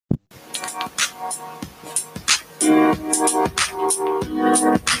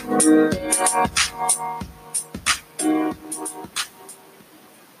A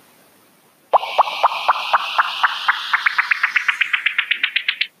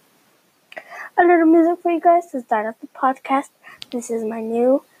little music for you guys to start off the podcast. This is my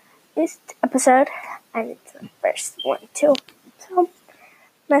newest episode, and it's the first one too. So,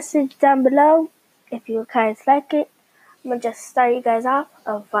 message down below if you guys like it. I'm gonna just start you guys off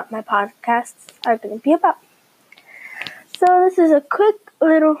of what my podcasts are gonna be about. So this is a quick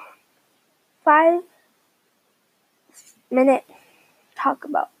little 5-minute talk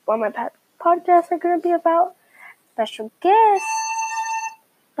about what my podcasts are gonna be about. Special guests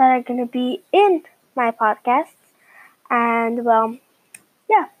that are gonna be in my podcasts, and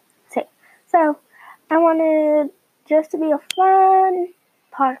So I wanted just to be a fun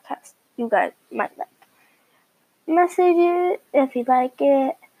podcast you guys might like. Message it if you like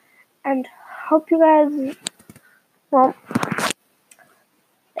it, and hope you guys will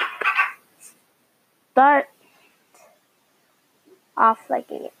start off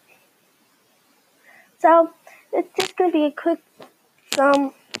liking it. So it's just gonna be a quick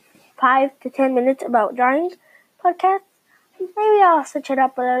 5 to 10 minutes about drawing podcast. Maybe I'll switch it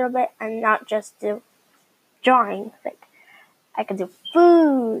up a little bit and not just do drawing. Like I could do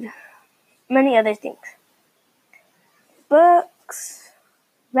food, many other things. Books,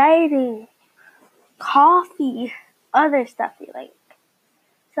 writing, coffee, other stuff you like.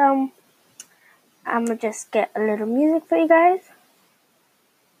 So I'm gonna just get a little music for you guys.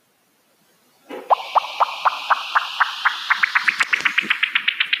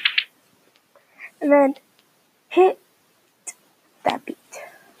 And then hit that beat.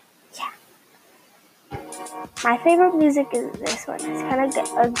 Yeah. My favorite music is this one. It's kind of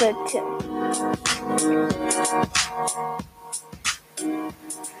a good tune.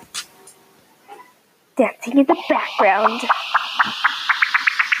 Dancing in the background.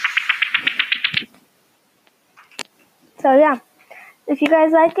 So yeah, if you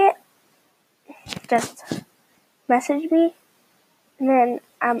guys like it, just message me, and then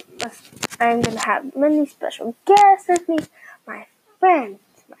I'm gonna have many special guests with me, my friends,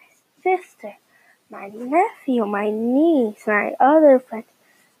 my sister, my nephew, my niece, my other friends,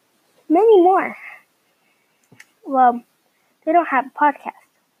 many more. Well, they don't have a podcast.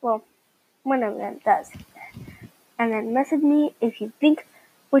 Well, one of them does. And then message me if you think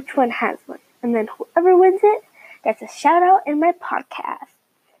which one has one. And then whoever wins it gets a shout out in my podcast.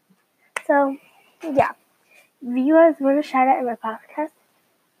 So, yeah. If you guys want a shout out in my podcast,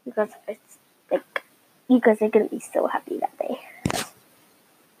 because it's like, you guys are going to be so happy that day.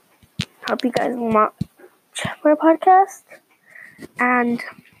 Hope you guys watch my podcast. And,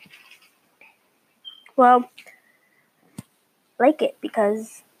 well, like it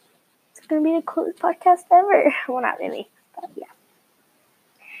because it's going to be the coolest podcast ever. Well, not really, but yeah.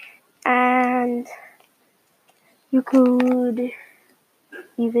 And you could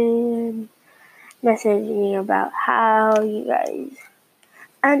even message me about how you guys,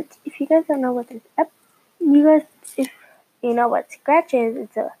 and if you guys don't know what this if you know what Scratch is,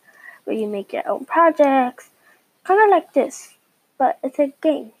 it's where you make your own projects, kind of like this, but it's like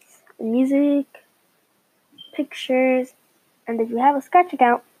games, music, pictures, and if you have a Scratch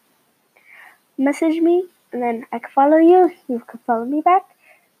account, message me, and then I can follow you, you can follow me back,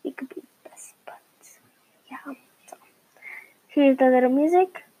 we could be best buds. Yeah, so here's the little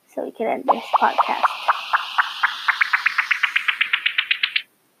music, so we can end this podcast.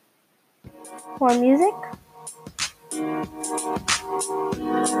 More music.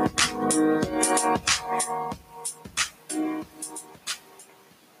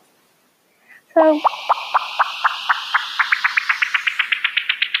 So,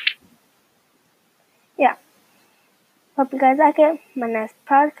 yeah. Hope you guys like it. My next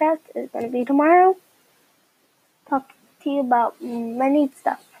podcast is going to be tomorrow. Talk to you about many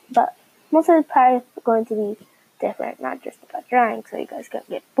stuff, but most of the probably going to be different, not just about drawing, so you guys can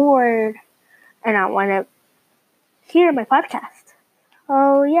get bored and not want to hear my podcast.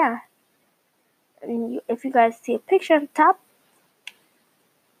 Oh, yeah. And if you guys see a picture on top,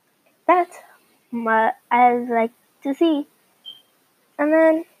 that's what I like to see. And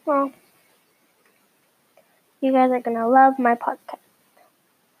then, well, you guys are going to love my podcast.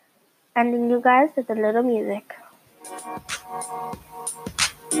 Ending you guys with a little music.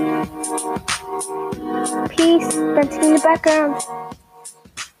 Peace, dancing in the background.